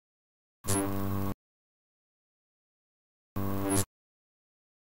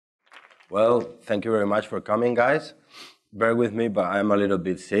Well, thank you very much for coming, guys. Bear with me, but I'm a little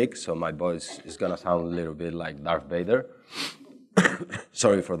bit sick, so my voice is gonna sound a little bit like Darth Vader.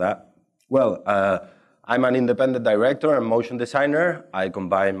 Sorry for that. Well, I'm an independent director and motion designer. I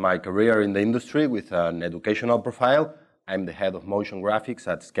combine my career in the industry with an educational profile. I'm the head of motion graphics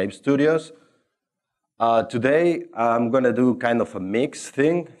at Scape Studios. Today, I'm gonna do kind of a mixed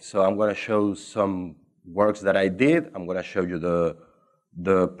thing. So I'm gonna show some works that I did. I'm gonna show you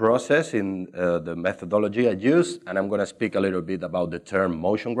the process in the methodology I use, and I'm gonna speak a little bit about the term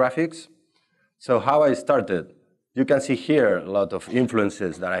motion graphics. So how I started, you can see here a lot of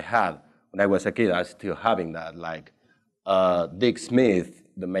influences that I had when I was a kid. I'm still having that, like Dick Smith,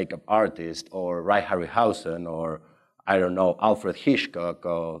 the makeup artist, or Ray Harryhausen, or I don't know, Alfred Hitchcock,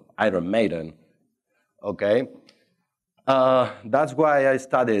 or Iron Maiden, okay? That's why I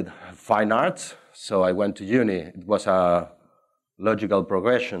studied fine arts. So I went to uni. It was a logical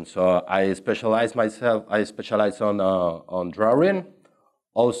progression. So I specialized on drawing,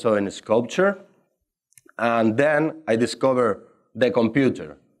 also in sculpture. And then I discovered the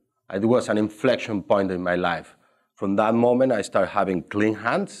computer. It was an inflection point in my life. From that moment, I started having clean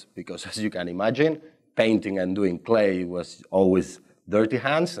hands, because as you can imagine, painting and doing clay was always dirty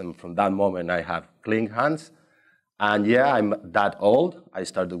hands. And from that moment, I have clean hands. And yeah, I'm that old. I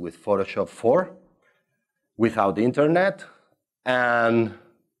started with Photoshop 4 without the internet. And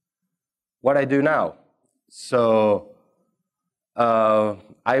what I do now. So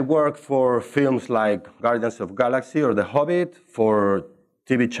I work for films like Guardians of the Galaxy or The Hobbit, for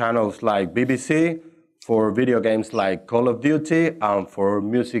TV channels like BBC, for video games like Call of Duty, and for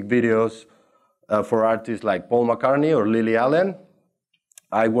music videos for artists like Paul McCartney or Lily Allen.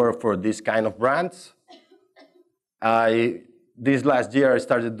 I work for these kind of brands. This last year, I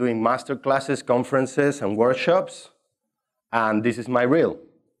started doing master classes, conferences, and workshops. And this is my reel.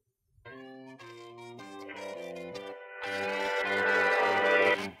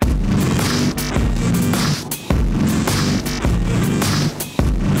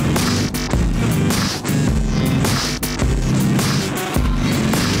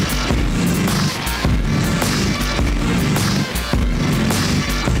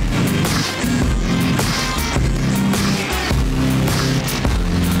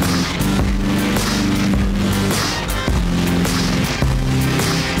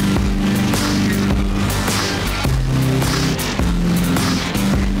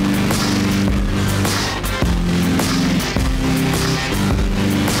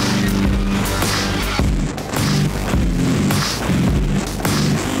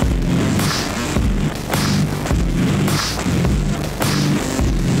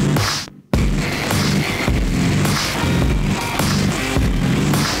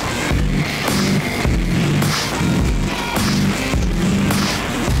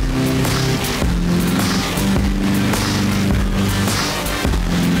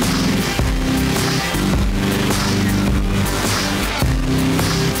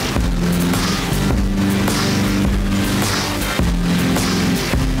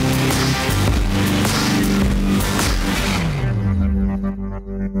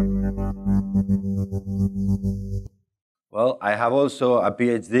 Well, I have also a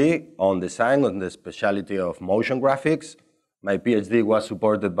PhD on design, on the specialty of motion graphics. My PhD was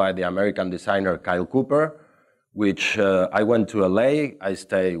supported by the American designer Kyle Cooper, which I went to LA. I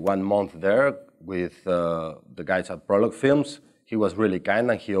stayed 1 month there with the guys at Prologue Films. He was really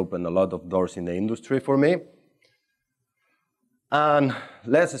kind, and he opened a lot of doors in the industry for me. And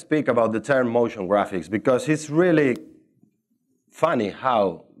let's speak about the term motion graphics, because it's really funny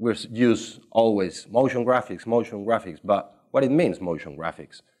how we use always motion graphics, but what it means, motion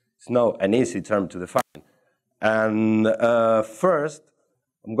graphics. It's not an easy term to define. And first,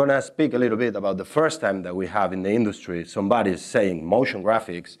 I'm gonna speak a little bit about the first time that we have in the industry somebody saying motion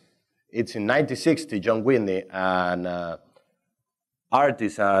graphics. It's in 1960, John Whitney, an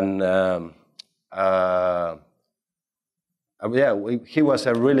artist, and he was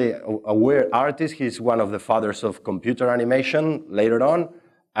a really aware artist. He's one of the fathers of computer animation later on.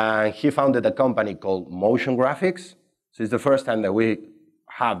 And he founded a company called Motion Graphics. So it's the first time that we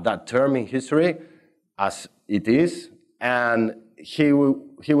have that term in history, as it is. And he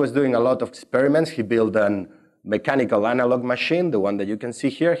was doing a lot of experiments. He built a mechanical analog machine, the one that you can see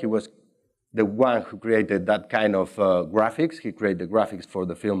here. He was the one who created that kind of graphics. He created the graphics for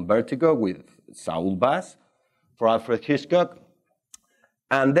the film Vertigo with Saul Bass, for Alfred Hitchcock.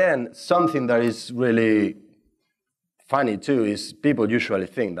 And then something that is really funny too is people usually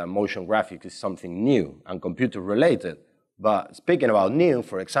think that motion graphics is something new and computer related. But speaking about new,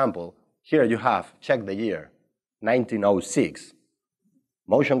 for example, Here you have, check the year, 1906,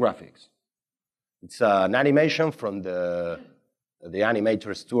 motion graphics. It's an animation from the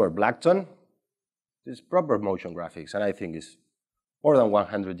animator Stuart Blackton. It's proper motion graphics, and I think it's more than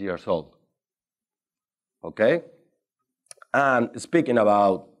 100 years old. Okay? And speaking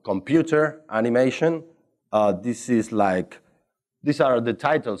about computer animation, these are the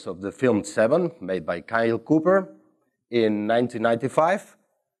titles of the film Seven, made by Kyle Cooper in 1995.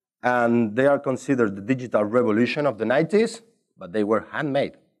 And they are considered the digital revolution of the 90s, but they were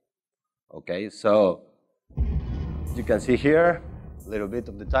handmade. Okay, so you can see here a little bit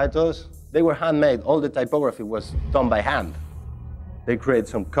of the titles. They were handmade. All the typography was done by hand. They create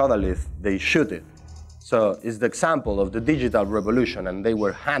some codolith, they shoot it. So it's the example of the digital revolution, and they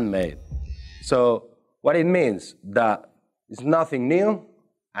were handmade. So what it means that it's nothing new,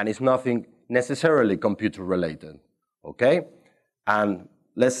 and it's nothing necessarily computer related. Okay, and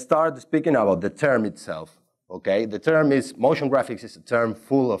let's start speaking about the term itself. Okay, the term is, motion graphics is a term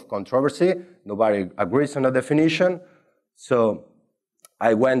full of controversy. Nobody agrees on a definition. So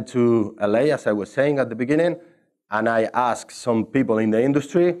I went to LA, as I was saying at the beginning, and I asked some people in the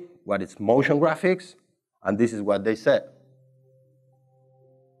industry what is motion graphics, and this is what they said.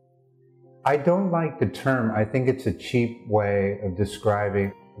 I don't like the term. I think it's a cheap way of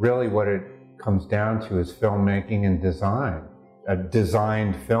describing really what it comes down to is filmmaking and design.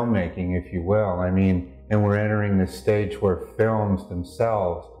 Designed filmmaking, if you will. I mean, and we're entering this stage where films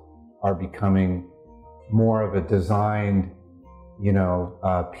themselves are becoming more of a designed,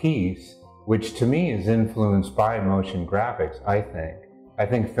 piece, which to me is influenced by motion graphics, I think. I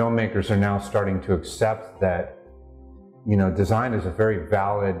think filmmakers are now starting to accept that, design is a very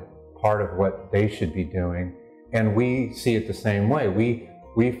valid part of what they should be doing. And we see it the same way.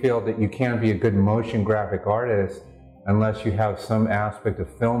 We feel that you can't be a good motion graphic artist unless you have some aspect of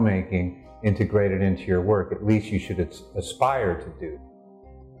filmmaking integrated into your work. At least you should aspire to do.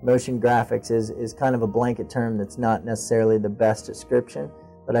 Motion graphics is kind of a blanket term that's not necessarily the best description,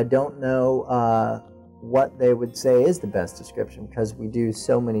 but I don't know what they would say is the best description, because we do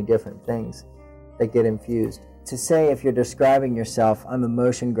so many different things that get infused. To say, if you're describing yourself, I'm a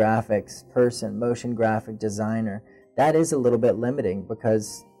motion graphics person, motion graphic designer, that is a little bit limiting,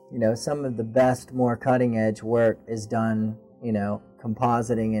 because some of the best, more cutting-edge work is done,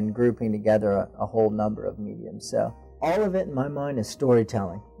 compositing and grouping together a whole number of mediums. So all of it, in my mind, is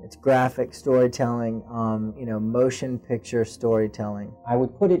storytelling. It's graphic storytelling, motion picture storytelling. I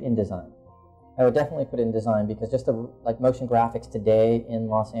would put it in design. I would definitely put it in design, because just like motion graphics today in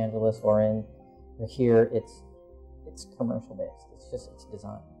Los Angeles or here, it's commercial based. It's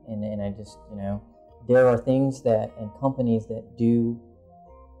design, and I just there are things and companies that do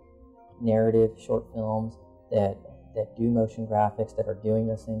narrative short films that do motion graphics, that are doing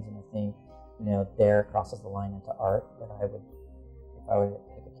those things, and I think there crosses the line into art. But if I would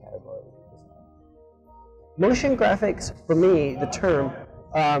pick a category, it would be design. Motion graphics, for me, the term,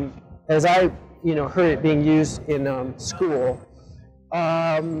 as I heard it being used in school,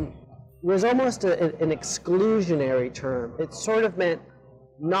 was almost an exclusionary term. It sort of meant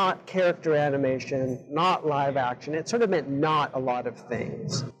not character animation, not live action. It sort of meant not a lot of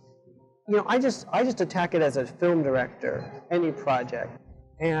things. I just attack it as a film director, any project,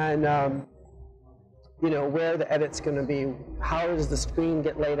 and where the edit's going to be, how does the screen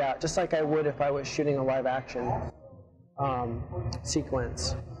get laid out, just like I would if I was shooting a live action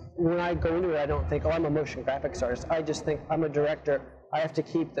sequence. When I go into it, I don't think, oh, I'm a motion graphics artist. I just think I'm a director. I have to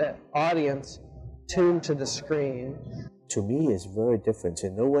keep the audience tuned to the screen. To me, it's very different,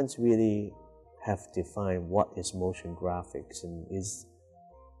 and no one's really have defined what is motion graphics, and is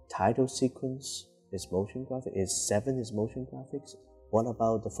title sequence is motion graphics, is 7 is motion graphics. What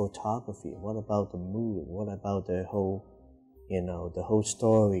about the photography? What about the mood? What about the whole, the whole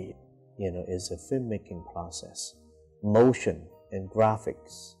story? Is a filmmaking process. Motion and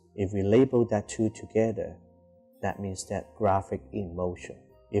graphics, if we label that two together, that means that graphic in motion.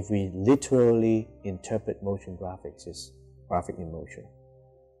 If we literally interpret motion graphics as graphic in motion.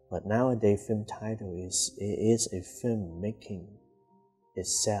 But nowadays, film title is a film making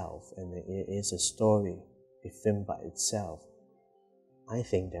itself, and it is a story, a film by itself. I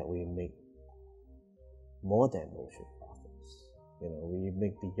think that we make more than motion graphics. We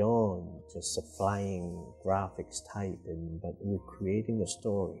make beyond just supplying graphics type, but we're creating a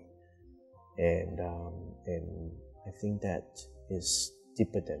story, and I think that is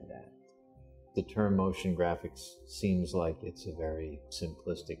deeper than that. The term motion graphics seems like it's a very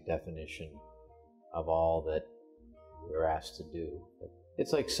simplistic definition of all that we're asked to do.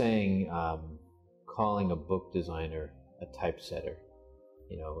 It's like saying, calling a book designer a typesetter.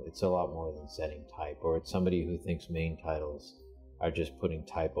 You know, it's a lot more than setting type. Or it's somebody who thinks main titles are just putting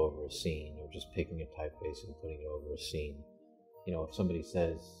type over a scene, or just picking a typeface and putting it over a scene. You know, if somebody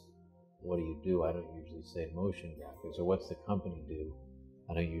says, what do you do? I don't usually say motion graphics. Or what's the company do?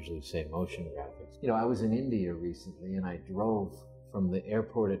 I don't usually say motion graphics. You know, I was in India recently, and I drove from the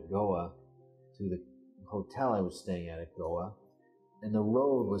airport at Goa to the hotel I was staying at Goa, and the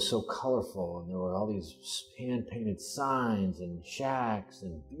road was so colorful, and there were all these hand-painted signs and shacks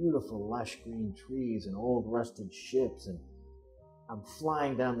and beautiful lush green trees and old rusted ships, and I'm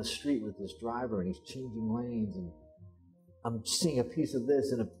flying down the street with this driver, and he's changing lanes, and I'm seeing a piece of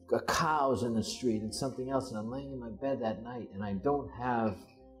this, and a cow's in the street and something else, and I'm laying in my bed that night, and I don't have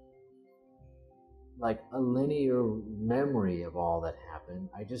like a linear memory of all that happened.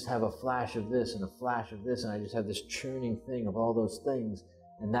 I just have a flash of this and a flash of this, and I just have this churning thing of all those things,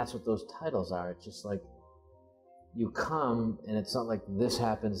 and that's what those titles are. It's just like you come, and it's not like this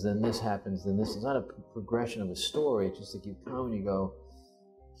happens, then this happens, then this. It's not a progression of a story. It's just like you come and you go,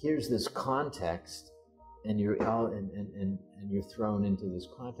 here's this context, and you're out, and you're thrown into this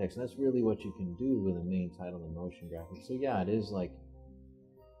context. And that's really what you can do with a main title in motion graphics. So yeah, it is like,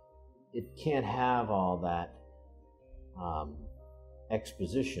 it can't have all that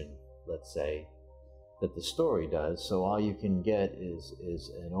exposition, let's say, that the story does. So all you can get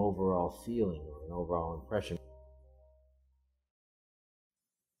is an overall feeling or an overall impression.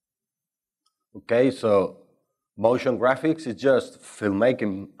 Okay, so motion graphics is just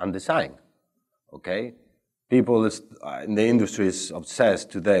filmmaking and design. Okay, people in the industry is obsessed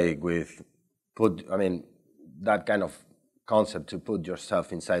today with that kind of concept to put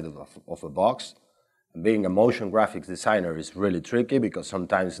yourself inside of a box. And being a motion graphics designer is really tricky because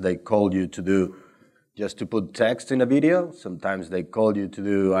sometimes they call you to do just to put text in a video. Sometimes they call you to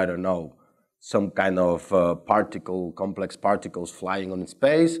do, I don't know, some kind of complex particles flying on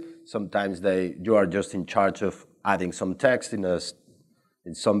space. Sometimes you are just in charge of adding some text in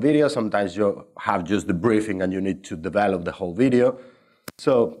some video. Sometimes you have just the briefing and you need to develop the whole video.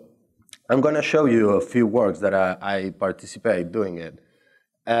 So I'm going to show you a few works that I participate doing it.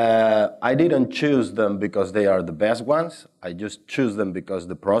 I didn't choose them because they are the best ones. I just choose them because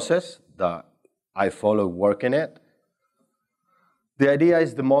the process that I follow working it. The idea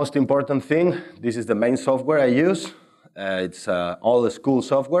is the most important thing. This is the main software I use. It's all the school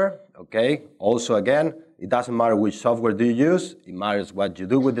software, okay? Also, again, it doesn't matter which software do you use. It matters what you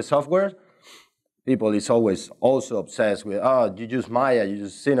do with the software. People is always also obsessed with, oh, you use Maya, you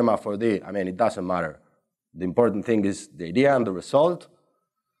use Cinema 4D. I mean, it doesn't matter. The important thing is the idea and the result.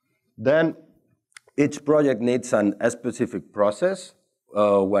 Then each project needs a specific process.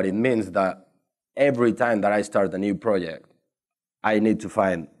 What it means that every time that I start a new project, I need to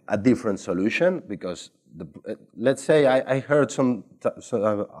find a different solution because, let's say I heard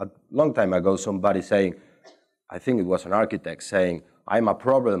a long time ago somebody saying, I think it was an architect saying, I'm a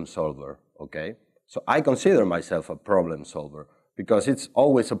problem solver, okay? So I consider myself a problem solver because it's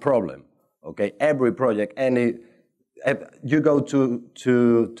always a problem, okay? Every project, you go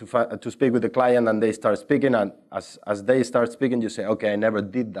to speak with the client and they start speaking, and as they start speaking, you say, okay, I never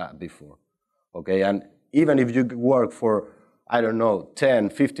did that before, okay? And even if you work for, I don't know,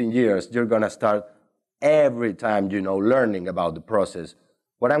 10, 15 years, you're gonna start every time, learning about the process.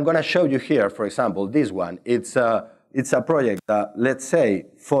 What I'm gonna show you here, for example, this one, it's a project that, let's say,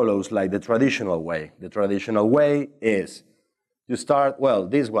 follows like the traditional way. The traditional way is you start, well,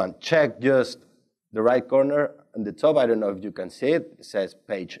 this one, check just the right corner on the top. I don't know if you can see it. It says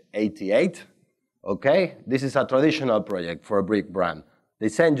page 88, okay? This is a traditional project for a brick brand. They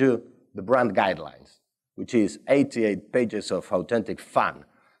send you the brand guidelines, which is 88 pages of authentic fun.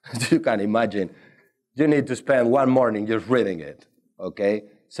 You can imagine, you need to spend one morning just reading it, okay?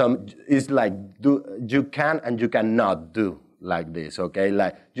 It's like, you can and you cannot do like this, okay?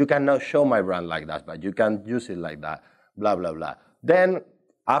 Like, you cannot show my brand like that, but you can use it like that, blah, blah, blah. Then,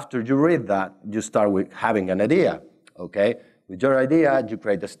 after you read that, you start with having an idea, okay? With your idea, you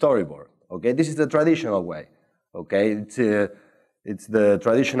create a storyboard, okay? This is the traditional way, okay? It's the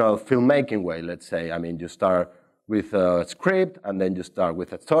traditional filmmaking way, let's say. I mean, you start with a script, and then you start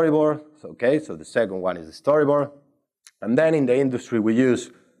with a storyboard, okay? So the second one is the storyboard. And then in the industry, we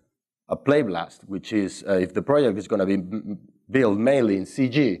use a play blast, which is, if the project is gonna be built mainly in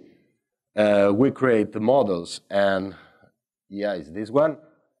CG, we create the models, and yeah, it's this one.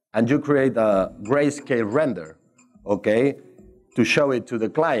 And you create a grayscale render, okay, to show it to the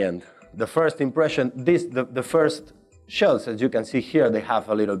client. The first impression, the first shots, as you can see here, they have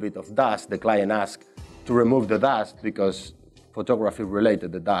a little bit of dust. The client asked to remove the dust because photography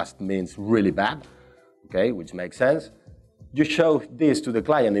related, the dust means really bad, okay, which makes sense. you show this to the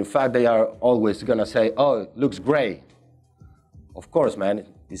client, in fact, they are always going to say, oh, it looks gray. Of course, man,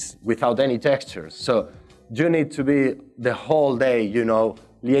 it's without any textures. So you need to be the whole day, you know,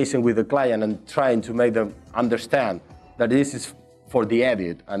 liaising with the client and trying to make them understand that this is for the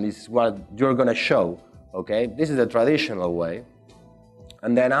edit and this is what you're going to show, okay? This is the traditional way.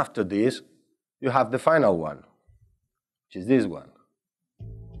 And then after this, you have the final one, which is this one.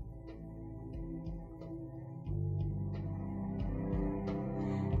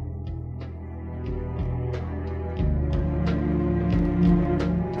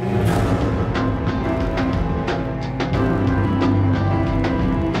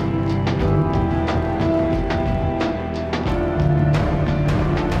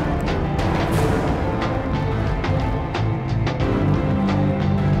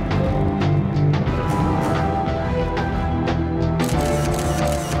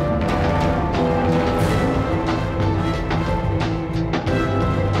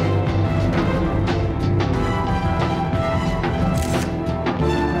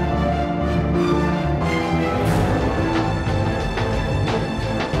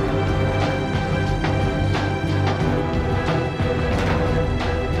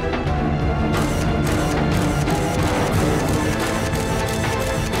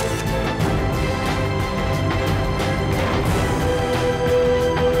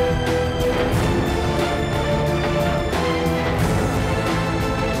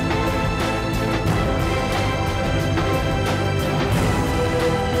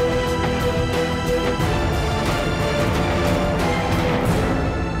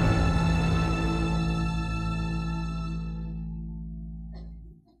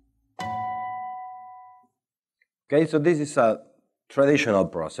 Okay, so this is a traditional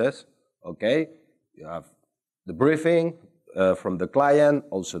process, okay? You have the briefing from the client.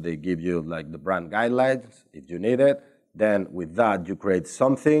 Also, they give you like the brand guidelines if you need it. Then with that, you create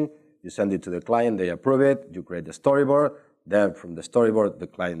something, you send it to the client, they approve it, you create the storyboard. Then from the storyboard, the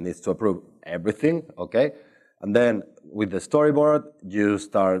client needs to approve everything, okay? And then with the storyboard, you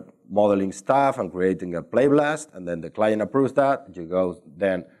start modeling stuff and creating a play blast, and then the client approves that. You go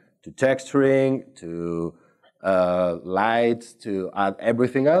then to texturing, to lights, to add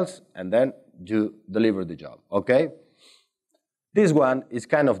everything else, and then you deliver the job, okay? This one is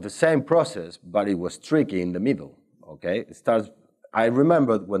kind of the same process, but it was tricky in the middle, okay? It starts, I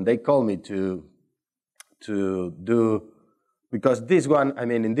remember when they called me to do, because this one, I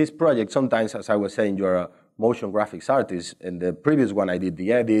mean, in this project, sometimes, as I was saying, you're a motion graphics artist. In the previous one, I did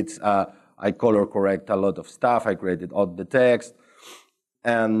the edits, I color correct a lot of stuff, I created all the text.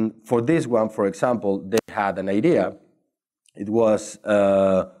 And for this one, for example, they had an idea. It was,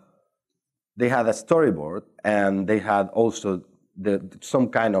 they had a storyboard, and they had also some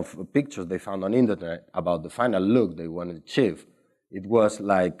kind of pictures they found on the internet about the final look they wanted to achieve. It was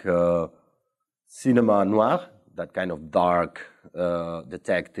like cinema noir, that kind of dark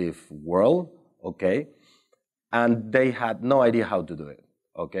detective world, okay? And they had no idea how to do it.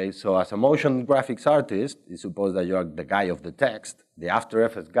 Okay, so as a motion graphics artist, you suppose that you're the guy of the text, the After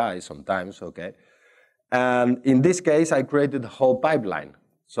Effects guy sometimes, okay? And in this case, I created the whole pipeline.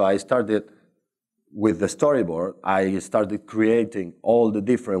 So I started with the storyboard, I started creating all the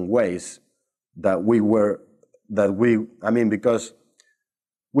different ways that because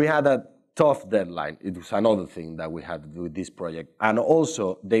we had a tough deadline. It was another thing that we had to do with this project. And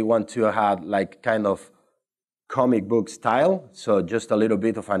also, they want to have like kind of comic book style, so just a little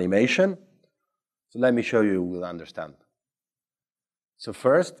bit of animation. So let me show you, you will understand. So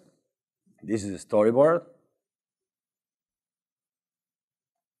first, this is a storyboard.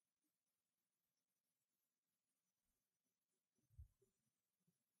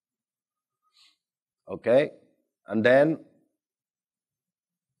 Okay, and then,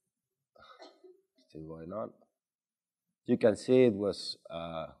 still going on. You can see it was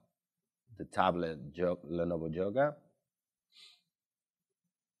the tablet Lenovo Yoga.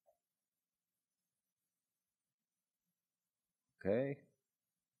 Okay.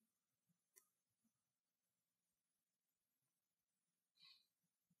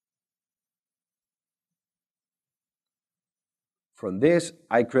 From this,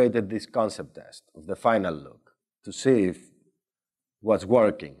 I created this concept test of the final look to see if it was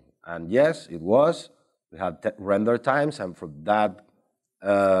working. And yes, it was. We had render times, and from that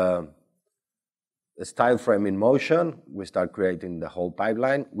style frame in motion, we start creating the whole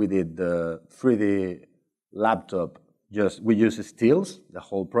pipeline. We did the 3D laptop, we used stills, the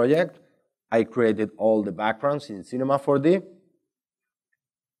whole project. I created all the backgrounds in Cinema 4D.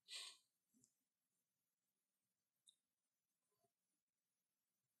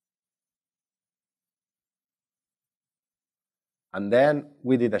 And then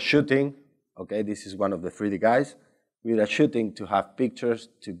we did a shooting. Okay, this is one of the 3D guys. We did a shooting to have pictures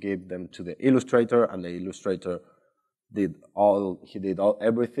to give them to the illustrator, and the illustrator did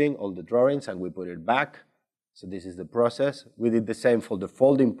everything, all the drawings, and we put it back. So this is the process. We did the same for the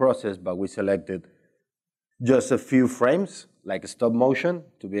folding process, but we selected just a few frames, like a stop motion,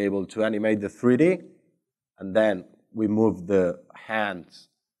 to be able to animate the 3D. And then we moved the hands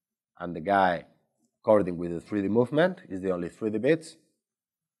and the guy according with the 3D movement. Is the only 3D bits.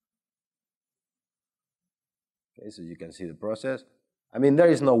 Okay, so you can see the process. I mean, there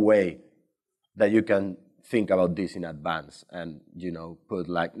is no way that you can think about this in advance and, put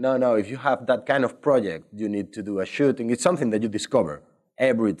like, no, if you have that kind of project, you need to do a shooting. It's something that you discover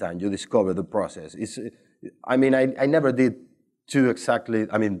every time you discover the process. I never did two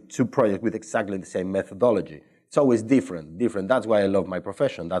projects with exactly the same methodology. It's always different. That's why I love my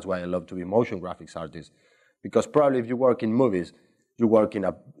profession. That's why I love to be a motion graphics artist. Because probably if you work in movies, you work in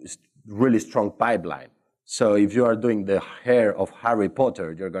a really strong pipeline. So if you are doing the hair of Harry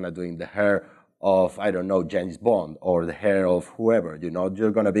Potter, you're going to doing the hair of, I don't know, James Bond, or the hair of whoever,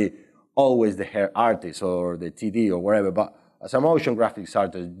 you're going to be always the hair artist or the TD or wherever. But as a motion graphics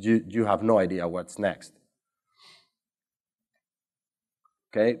artist, you have no idea what's next.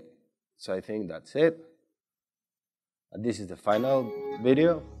 Okay, so I think that's it. And this is the final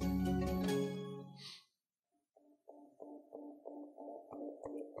video.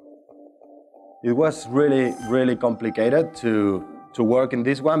 It was really, really complicated to work in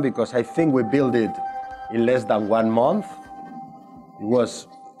this one because I think we built it in less than 1 month. It was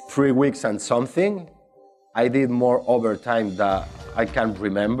 3 weeks and something. I did more overtime than I can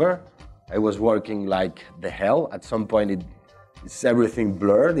remember. I was working like the hell. At some point, it's everything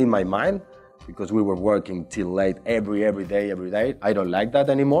blurred in my mind because we were working till late every day. I don't like that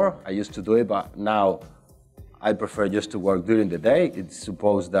anymore. I used to do it, but now I prefer just to work during the day. It's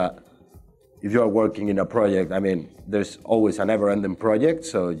supposed that if you are working in a project, there's always a never-ending project,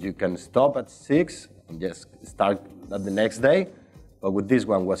 so you can stop at 6 and just start at the next day. But with this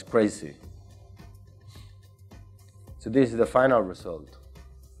one was crazy. So this is the final result.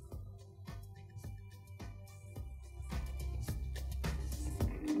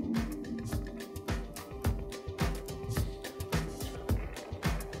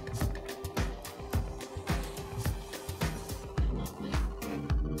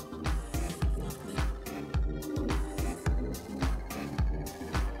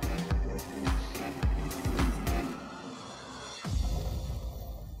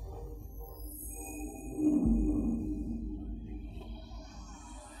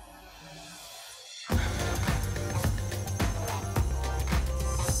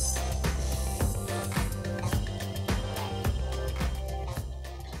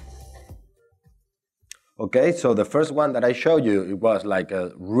 Okay, so the first one that I showed you, it was like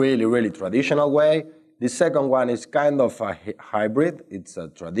a really, really traditional way. The second one is kind of a hybrid. It's a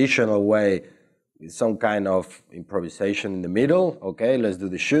traditional way with some kind of improvisation in the middle. Okay, let's do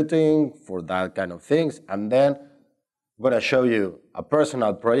the shooting for that kind of things. And then I'm gonna show you a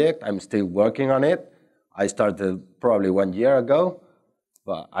personal project. I'm still working on it. I started probably 1 year ago,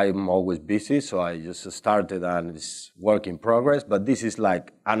 but I'm always busy, so I just started and it's work in progress. But this is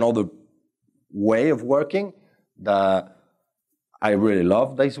like another way of working that I really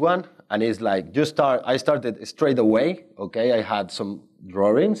love this one. And it's like, I started straight away, okay? I had some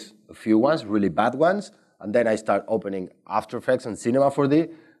drawings, a few ones, really bad ones, and then I started opening After Effects and Cinema 4D,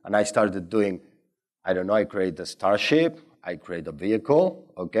 and I started doing, I don't know, I created a starship, I created a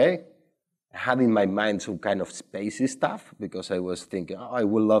vehicle, okay? I had in my mind some kind of spacey stuff, because I was thinking, oh, I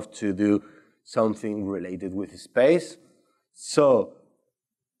would love to do something related with space. So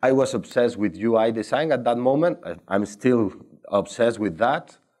I was obsessed with UI design at that moment. I'm still obsessed with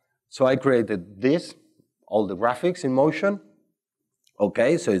that. So I created this, all the graphics in motion.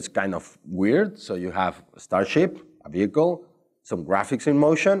 Okay, so it's kind of weird. So you have a starship, a vehicle, some graphics in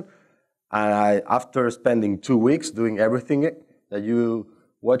motion. And after spending 2 weeks doing everything that you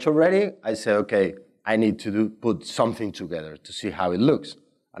watch already, I said, okay, I need to put something together to see how it looks.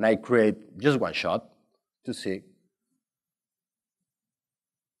 And I create just one shot to see.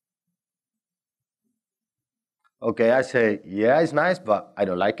 Okay, I say, yeah, it's nice, but I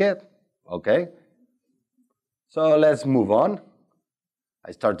don't like it. Okay, so let's move on.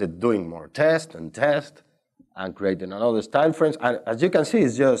 I started doing more test and creating another style frames. And as you can see,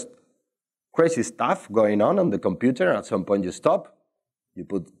 it's just crazy stuff going on the computer. And at some point you stop, you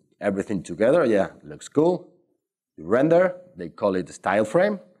put everything together. Yeah, looks cool. You render, they call it a style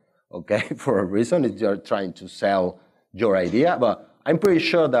frame. Okay, for a reason, you're trying to sell your idea. But I'm pretty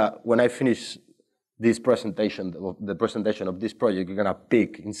sure that when I finish this presentation, the presentation of this project, you're gonna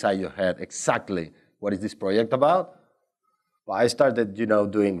pick inside your head exactly what is this project about. But I started,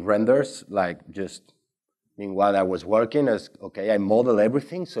 doing renders, like just while I was working, I modeled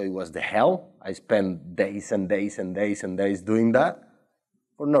everything, so it was the hell. I spent days and days and days and days doing that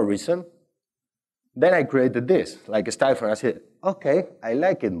for no reason. Then I created this, like a style frame. I said, okay, I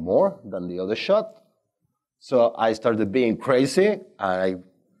like it more than the other shot. So I started being crazy. I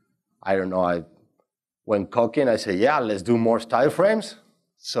don't know, I went cocky and I said, yeah, let's do more style frames.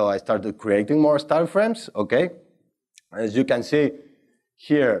 So I started creating more style frames, okay? As you can see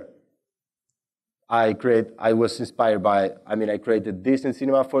here, I was inspired by, I created this in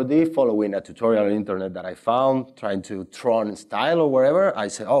Cinema 4D, following a tutorial on the internet that I found, trying to Tron style or whatever. I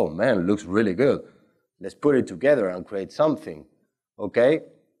said, oh man, it looks really good. Let's put it together and create something, okay?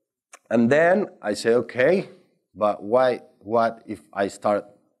 And then I say, okay, but what if I start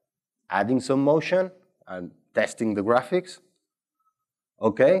adding some motion and testing the graphics,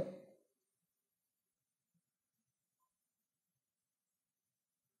 okay?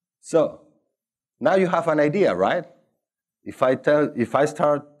 So, now you have an idea, right? If I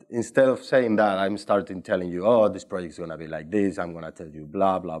start, instead of saying that, I'm starting telling you, oh, this project is gonna be like this, I'm gonna tell you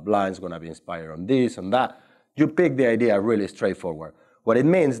blah, blah, blah, it's gonna be inspired on this and that. You pick the idea really straightforward. What it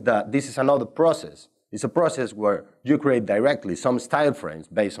means that this is another process. It's a process where you create directly some style frames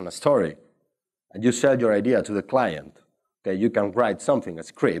based on a story, and you sell your idea to the client. Okay, you can write something, a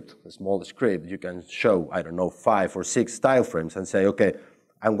script, a small script. You can show, I don't know, 5 or 6 style frames and say, okay,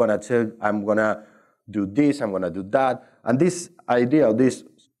 I'm gonna do this, I'm gonna do that. And this idea, this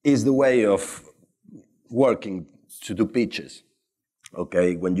is the way of working to do pitches.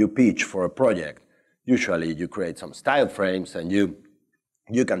 Okay, when you pitch for a project, usually you create some style frames and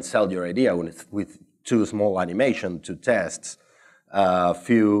you can sell your idea with 2 small animation, 2 tests, a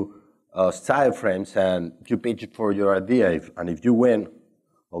few style frames, and you pitch it for your idea. And if you win,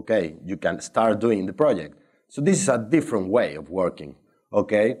 okay, you can start doing the project. So this is a different way of working,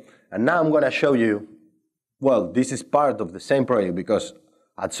 okay? And now I'm gonna show you, well, this is part of the same project because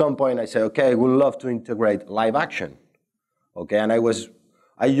at some point I say, okay, I would love to integrate live action, okay? And I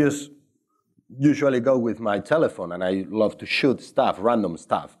usually go with my telephone and I love to shoot stuff, random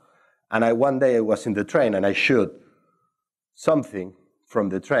stuff. And one day I was in the train and I shoot something from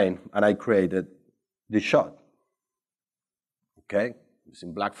the train and I created this shot, okay? It's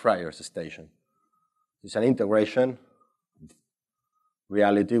in Blackfriars Station. It's an integration of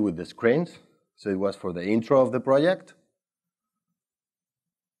reality with the screens. So it was for the intro of the project,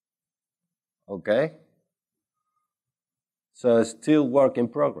 okay? So it's still work in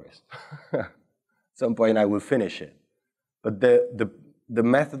progress. At some point I will finish it. But the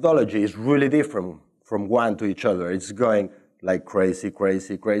methodology is really different from one to each other. It's going like crazy,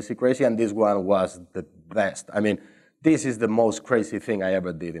 crazy, crazy, crazy, and this one was the best. This is the most crazy thing I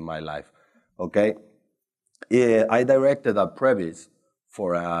ever did in my life, okay? I directed a previs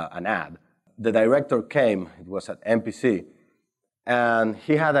for an ad. The director came, it was at MPC, and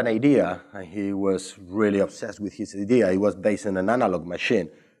he had an idea, and he was really obsessed with his idea. It was based on an analog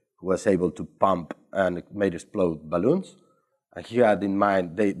machine who was able to pump and made explode balloons. And he had in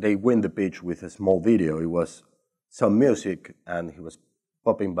mind, they win the pitch with a small video. It was some music, and he was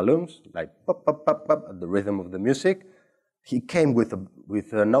popping balloons, like pop, pop, pop, pop, at the rhythm of the music. He came with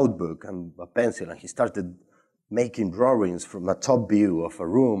a notebook and a pencil, and he started making drawings from a top view of a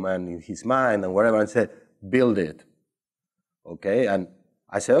room and in his mind and whatever, and said, build it, okay? And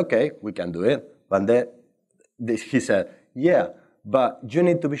I said, okay, we can do it. But then he said, yeah, but you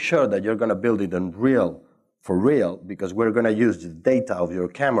need to be sure that you're gonna build it for real, because we're gonna use the data of your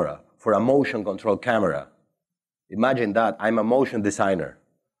camera for a motion control camera. Imagine that, I'm a motion designer,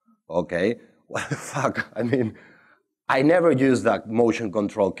 okay? What the fuck, I never used that motion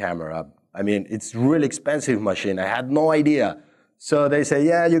control camera. It's a really expensive machine, I had no idea. So they say,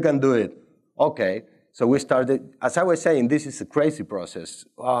 yeah, you can do it. Okay, so we started, as I was saying, this is a crazy process.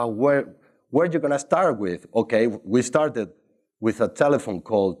 Where are you gonna start with? Okay, we started with a telephone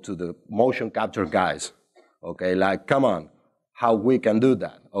call to the motion capture guys. Okay, like, come on, how we can do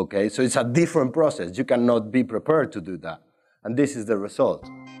that, okay? So it's a different process. You cannot be prepared to do that. And this is the result.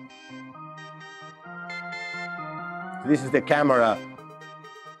 This is the camera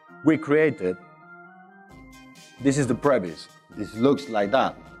we created. This is the previs. This looks like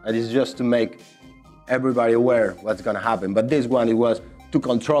that. And it's just to make everybody aware what's gonna happen. But this one, it was to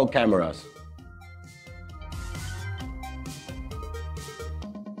control cameras.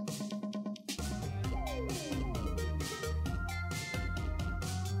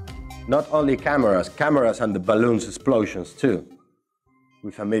 Not only cameras and the balloons explosions too.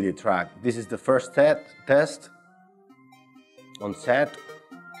 with a MIDI track. This is the first test on set.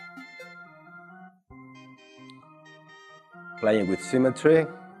 Playing with symmetry.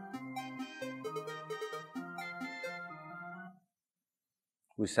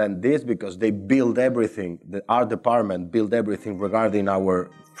 We send this because they build everything, the art department build everything regarding our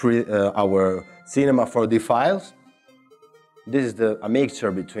Cinema 4D files. This is a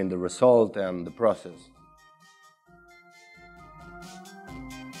mixture between the result and the process.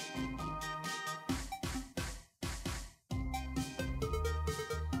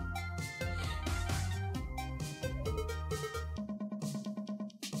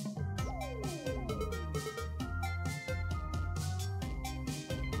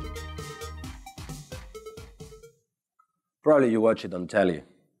 Probably you watch it on telly.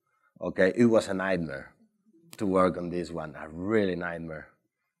 Okay, it was a nightmare to work on this one, a really nightmare.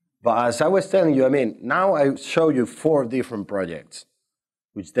 But as I was telling you, I mean, now I show you 4 different projects,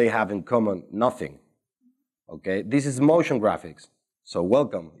 which they have in common nothing. Okay, this is motion graphics, so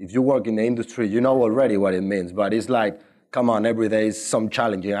welcome. If you work in the industry, you know already what it means, but it's like, come on, every day is some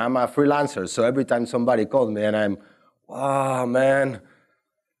challenging. I'm a freelancer, so every time somebody calls me and I'm, oh man,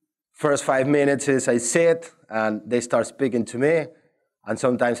 first 5 minutes is I sit and they start speaking to me, and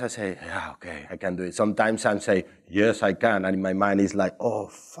sometimes I say, yeah, okay, I can do it. Sometimes I say, yes, I can, and in my mind is like, oh,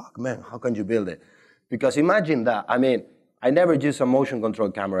 fuck, man, how can you build it? Because imagine that, I mean, I never used a motion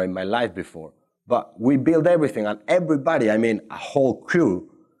control camera in my life before, but we built everything, and everybody, I mean, a whole crew,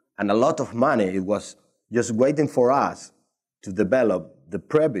 and a lot of money, it was just waiting for us to develop the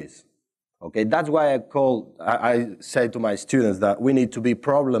previs. Okay, that's why I say to my students that we need to be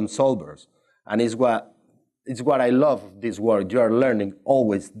problem solvers, and it's what I love of this work. You are learning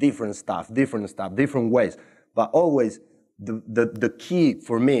always different stuff, different ways, but always the key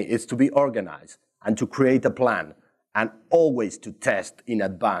for me is to be organized and to create a plan, and always to test in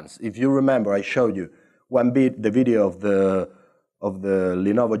advance. If you remember, I showed you the video of the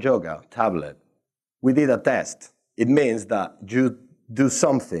Lenovo Yoga tablet. We did a test. It means that you do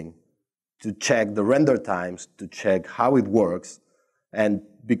something to check the render times, to check how it works, and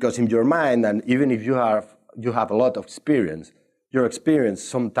because in your mind, and even if you have a lot of experience, your experience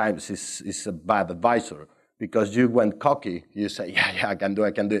sometimes is a bad advisor, because you went cocky, you say, yeah, I can do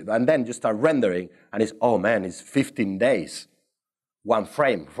it, and then you start rendering, and it's, oh man, it's 15 days, 1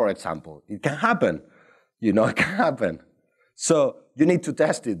 frame, for example. It can happen, you know, it can happen. So you need to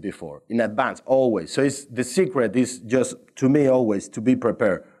test it before, in advance, always. So the secret is just, to me, always to be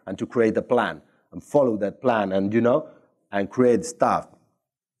prepared and to create a plan and follow that plan, and, you know, and create stuff.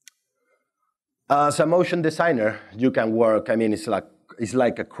 As a motion designer, you can work, I mean, it's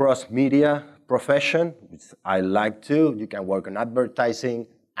like a cross-media profession, which I like to. You can work on advertising,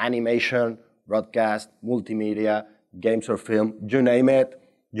 animation, broadcast, multimedia, games or film, you name it,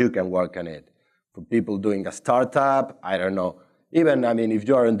 you can work on it. For people doing a startup, I don't know. Even, I mean, if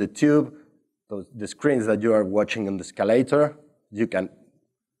you are on the tube, the screens that you are watching on the escalator, you can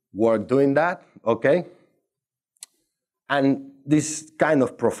work doing that, okay? And this kind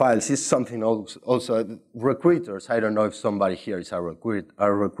of profiles is something also recruiters, I don't know if somebody here is a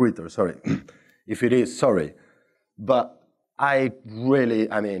recruiter, sorry. If it is, sorry. But I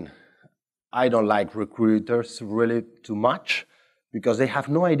don't like recruiters really too much, because they have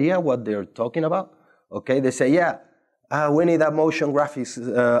no idea what they're talking about, okay? They say, yeah, we need a motion graphics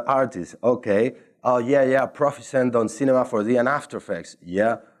artist, okay. Oh, yeah, proficient on Cinema 4D and After Effects,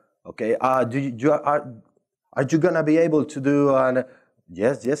 yeah. Okay, are you gonna be able to do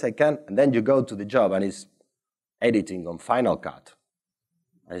yes, I can. And then you go to the job and it's editing on Final Cut.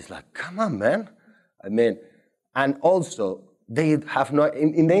 And it's like, come on, man. I mean, and also, they have no,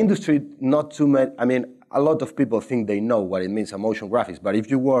 in the industry, not too many, I mean, a lot of people think they know what it means, a motion graphics, but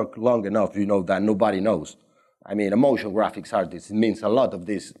if you work long enough, you know that nobody knows. I mean, a motion graphics artist, it means a lot of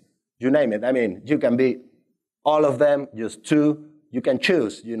this, you name it. I mean, you can be all of them, just 2, you can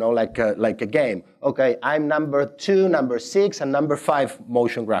choose, you know, like a game. Okay, I'm number 2, number 6, and number 5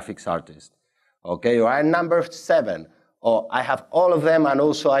 motion graphics artist. Okay, or I'm number 7, or I have all of them, and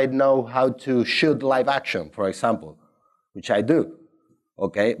also I know how to shoot live action, for example, which I do.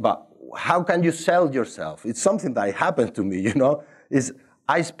 Okay, but how can you sell yourself? It's something that happened to me, you know.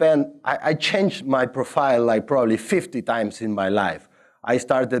 I changed my profile like probably 50 times in my life. I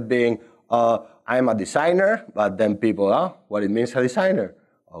started being, I'm a designer, but then people, what it means a designer?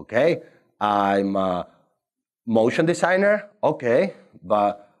 Okay, I'm a motion designer, okay,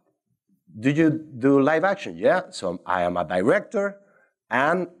 but do you do live action? Yeah, so I am a director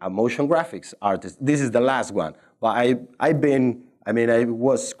and a motion graphics artist. This is the last one, but I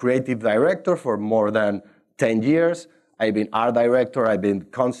was creative director for more than 10 years. I've been art director, I've been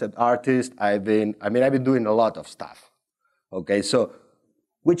concept artist, I've been doing a lot of stuff. Okay, so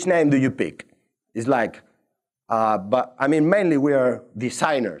which name do you pick? It's like, but I mean, mainly we are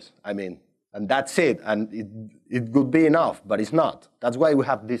designers. I mean, and that's it. And it could be enough, but it's not. That's why we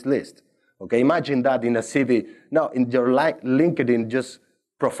have this list. Okay, imagine that in a CV. No, in your LinkedIn just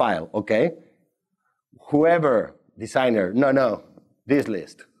profile. Okay, whoever designer. No, this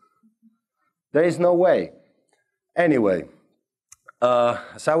list. There is no way. Anyway,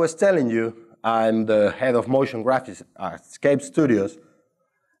 as I was telling you, I'm the head of motion graphics at Escape Studios,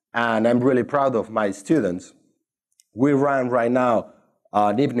 and I'm really proud of my students. We run right now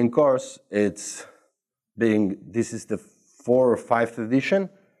an evening course. This is the 4th or 5th edition,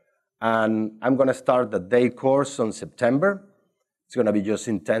 and I'm gonna start the day course on September. It's gonna be just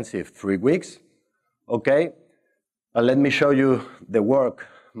intensive 3 weeks, okay? Let me show you the work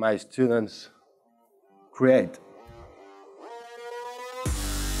my students create.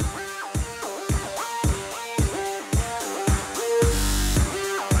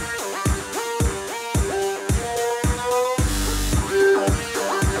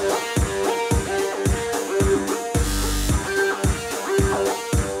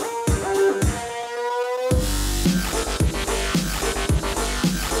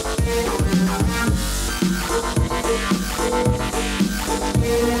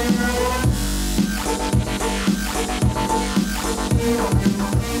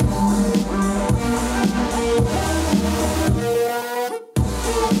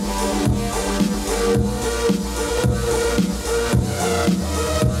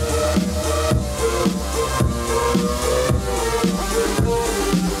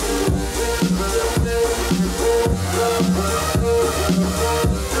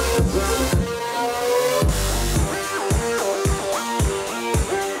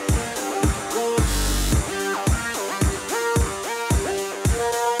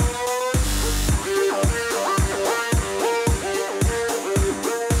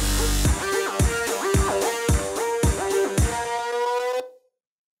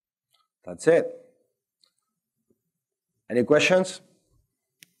 That's it. Any questions?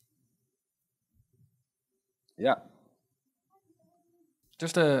 Yeah.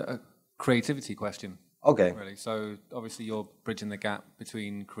 Just a creativity question. Okay. Really. So obviously you're bridging the gap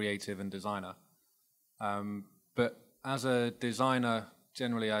between creative and designer. But as a designer,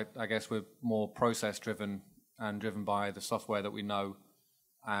 generally, I guess we're more process driven and driven by the software that we know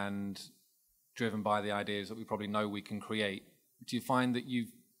and driven by the ideas that we probably know we can create. Do you find that you've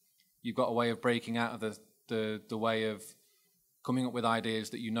got a way of breaking out of the way of coming up with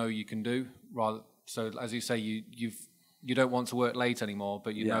ideas that you know you can do, rather? So as you say, you don't want to work late anymore,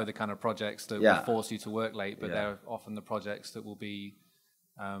 but you know the kind of projects that will force you to work late, but they're often the projects that will be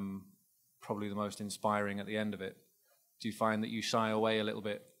probably the most inspiring at the end of it. Do you find that you shy away a little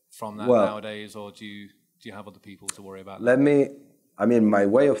bit from that nowadays, or do you have other people to worry about? My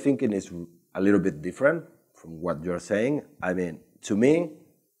way of thinking is a little bit different from what you're saying. I mean, to me,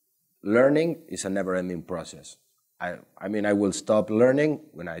 learning is a never-ending process. I will stop learning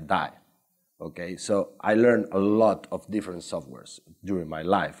when I die. Okay, so I learned a lot of different softwares during my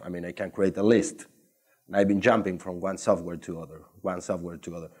life. I mean, I can create a list, and I've been jumping from one software to other.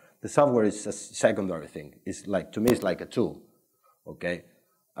 The software is a secondary thing. It's like, to me, it's like a tool. Okay,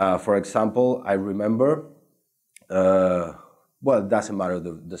 for example, I remember. Well, it doesn't matter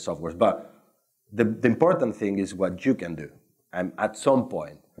the softwares, but the important thing is what you can do. And at some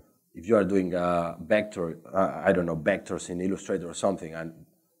point, if you are doing vectors in Illustrator or something, and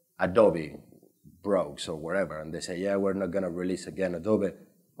Adobe breaks or whatever, and they say, yeah, we're not going to release again Adobe,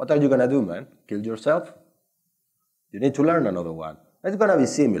 what are you going to do, man? Kill yourself? You need to learn another one. It's going to be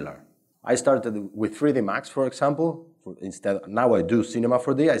similar. I started with 3D Max, for example. Now I do Cinema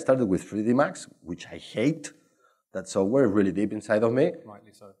 4D. I started with 3D Max, which I hate. That software is really deep inside of me.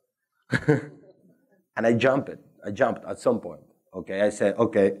 Rightly so. And I jumped at some point. Okay, I said,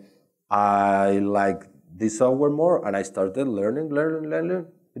 okay, I like this software more, and I started learning.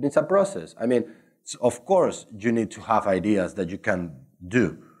 It's a process. I mean, of course, you need to have ideas that you can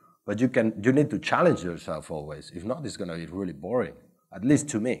do, but you need to challenge yourself always. If not, it's going to be really boring, at least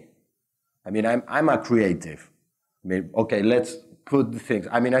to me. I mean, I'm a creative. I mean, okay, let's put the things.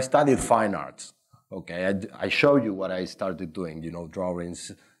 I mean, I studied fine arts. Okay, I show you what I started doing,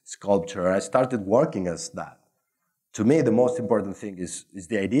 drawings, sculpture. I started working as that. To me, the most important thing is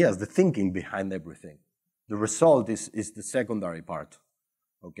the ideas, the thinking behind everything. The result is the secondary part.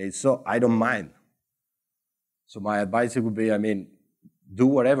 Okay, so I don't mind. So my advice would be, I mean, do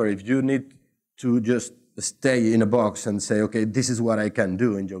whatever. If you need to just stay in a box and say, okay, this is what I can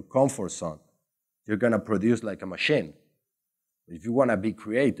do in your comfort zone, you're going to produce like a machine. If you want to be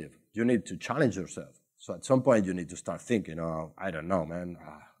creative, you need to challenge yourself. So at some point, you need to start thinking, oh, I don't know, man,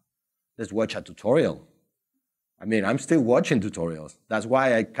 let's watch a tutorial. I mean, I'm still watching tutorials. That's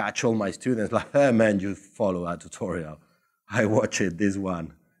why I catch all my students like, hey, man, you follow a tutorial. I watch it, this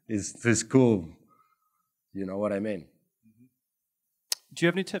one. It's cool. You know what I mean? Do you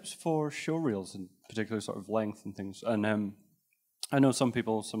have any tips for show reels, in particular sort of length and things? And I know some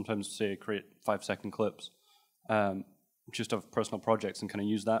people sometimes say create 5-second clips just of personal projects and kind of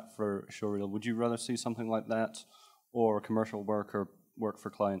use that for a show reel. Would you rather see something like that or commercial work or work for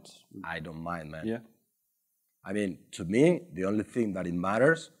clients? I don't mind, man. Yeah. I mean, to me, the only thing that it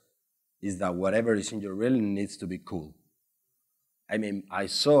matters is that whatever is in your reel needs to be cool. I mean, I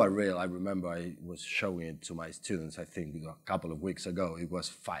saw a reel, I remember I was showing it to my students, I think a couple of weeks ago. It was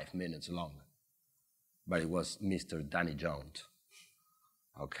 5 minutes long, but it was Mr. Danny Jones.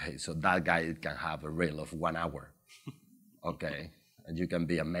 Okay, so that guy can have a reel of 1 hour, okay? And you can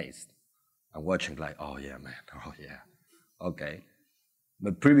be amazed and watching like, oh yeah, man, oh yeah, okay.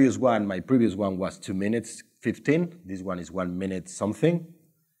 My previous one was 2 minutes 15. This one is 1 minute something.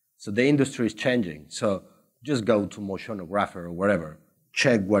 So the industry is changing. So just go to motionographer or whatever,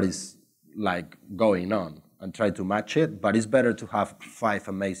 check what is like going on and try to match it. But it's better to have 5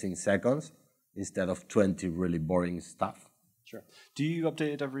 amazing seconds instead of 20 really boring stuff. Sure. Do you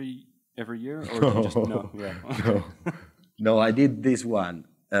update it every year, or do you just no? Yeah. No. No, I did this one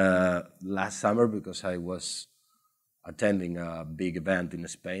last summer because I was attending a big event in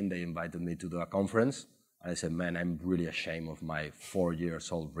Spain. They invited me to do a conference. And I said, man, I'm really ashamed of my 4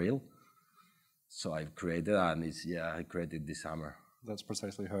 years old reel. So I've created, and I created this summer. That's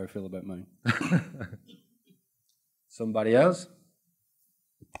precisely how I feel about mine. Somebody else?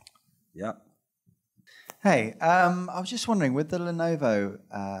 Yeah. Hey, I was just wondering, with the Lenovo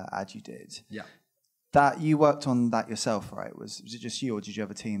ad you did, Yeah. that you worked on that yourself, right? Was it just you, or did you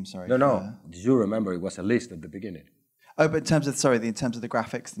have a team? Sorry. No. Did you remember it was a list at the beginning? Oh, but in terms of the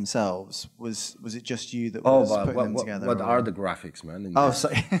graphics themselves, was it just you that was putting them together? What are the graphics, man? Oh,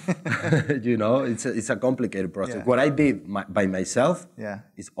 sorry. You know, it's a complicated process. Yeah. What I did by myself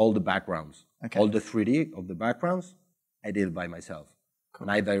is all the backgrounds. Okay. All the 3D of the backgrounds, I did by myself. Cool.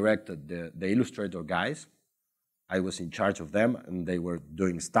 And I directed the Illustrator guys. I was in charge of them, and they were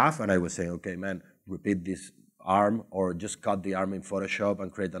doing stuff, and I was saying, okay, man, repeat this arm, or just cut the arm in Photoshop and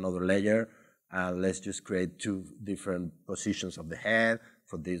create another layer. And let's just create 2 different positions of the head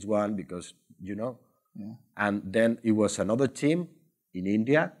for this one, because, you know. Yeah. And then it was another team in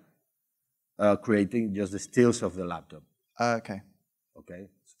India creating just the stills of the laptop. Okay. Okay,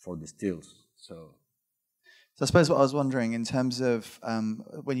 for the stills. So I suppose what I was wondering, in terms of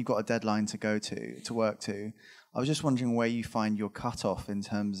when you've got a deadline to go to work to, I was just wondering where you find your cutoff in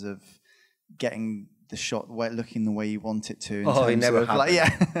terms of getting the shot looking the way you want it to. It never happened. Like,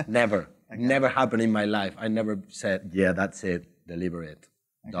 yeah. Never. Okay. Never happened in my life. I never said, yeah, that's it, deliver it,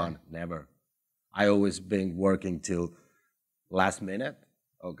 done. Never. I always been working till last minute.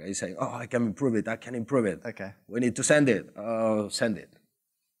 Okay, saying, oh, I can improve it. Okay. We need to send it. Oh, send it.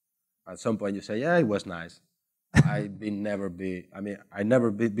 At some point you say, yeah, it was nice. I never be,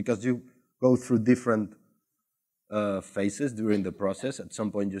 because you go through different phases during the process. At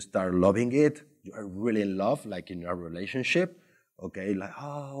some point you start loving it. You are really in love, like in a relationship. Okay, like,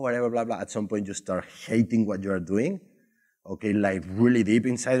 oh, whatever, blah, blah. At some point you start hating what you are doing. Okay, like really deep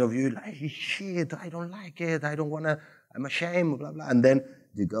inside of you, like, shit, I don't like it. I don't want to, I'm ashamed, blah, blah. And then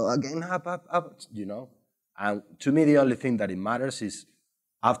you go again, up, you know. And to me, the only thing that it matters is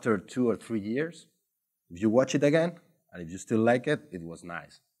after 2 or 3 years, if you watch it again, and if you still like it, it was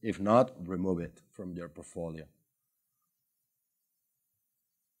nice. If not, remove it from your portfolio.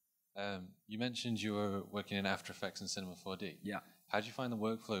 You mentioned you were working in After Effects and Cinema 4D. Yeah. How do you find the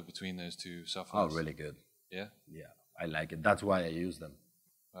workflow between those 2 softwares? Oh, really good. Yeah? Yeah, I like it. That's why I use them.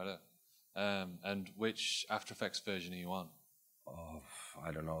 Right. And which After Effects version are you on? Oh,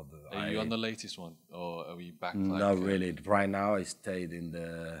 I don't know. Are you on the latest one, or are we back? Not really. Right now, I stayed in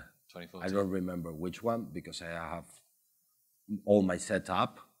the 2014. I don't remember which one, because I have all my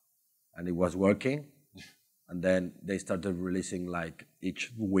setup, and it was working. And then they started releasing like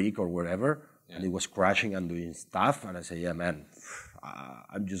each week or whatever, and it was crashing and doing stuff. And I said, yeah, man,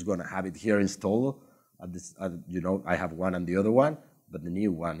 I'm just gonna have it here installed. You know, I have one and the other one, but the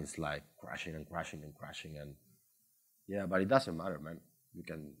new one is like crashing and crashing and crashing. And yeah, but it doesn't matter, man. You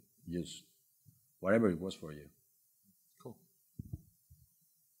can use whatever it was for you. Cool.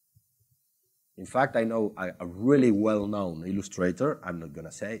 In fact, I know a really well-known illustrator. I'm not gonna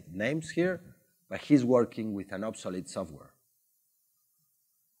say names here, but he's working with an obsolete software.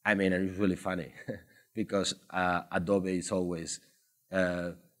 I mean, and it's really funny. because Adobe is always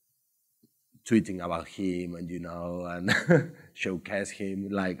tweeting about him and, you know, and showcase him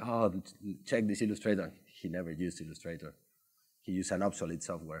like, oh, check this Illustrator. He never used Illustrator. He used an obsolete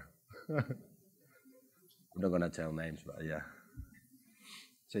software. I'm not going to tell names, but yeah.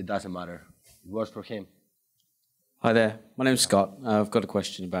 So it doesn't matter. It works for him. Hi there. My name's Scott. I've got a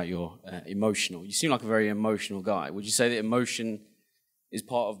question about your emotional. You seem like a very emotional guy. Would you say that emotion is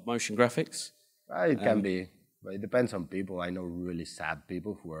part of motion graphics? It can be, but it depends on people. I know really sad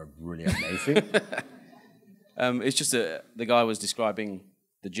people who are really amazing. It's just that the guy was describing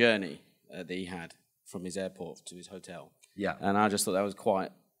the journey that he had from his airport to his hotel. Yeah. And I just thought that was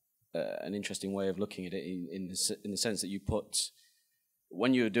quite an interesting way of looking at it in the sense that you put,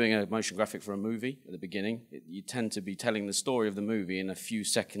 when you're doing a motion graphic for a movie at the beginning, you tend to be telling the story of the movie in a few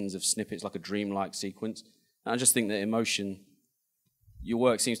seconds of snippets, like a dreamlike sequence. And I just think that emotion, your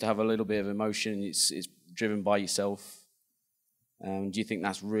work seems to have a little bit of emotion. It's driven by yourself. Do you think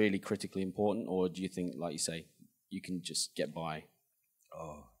that's really critically important, or do you think, like you say, you can just get by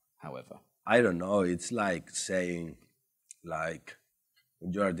however? I don't know. It's like saying, like,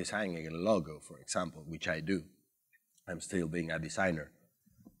 when you are designing a logo, for example, which I do. I'm still being a designer.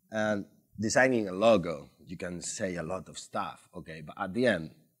 And designing a logo, you can say a lot of stuff, okay? But at the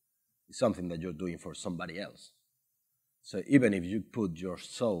end, it's something that you're doing for somebody else. So even if you put your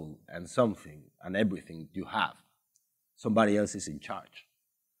soul and something and everything you have, somebody else is in charge,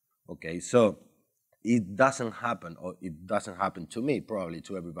 okay? So it doesn't happen, or it doesn't happen to me, probably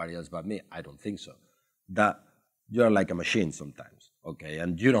to everybody else but me. I don't think so. That you're like a machine sometimes, okay?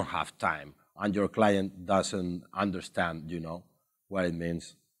 And you don't have time, and your client doesn't understand, you know, what it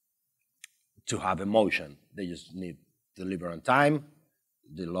means to have emotion. They just need to deliver on time,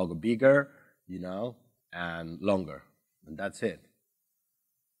 the logo bigger, you know, and longer. And that's it.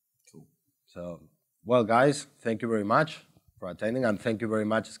 Cool. So, well, guys, thank you very much for attending, and thank you very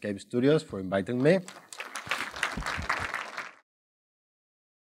much, Escape Studios, for inviting me.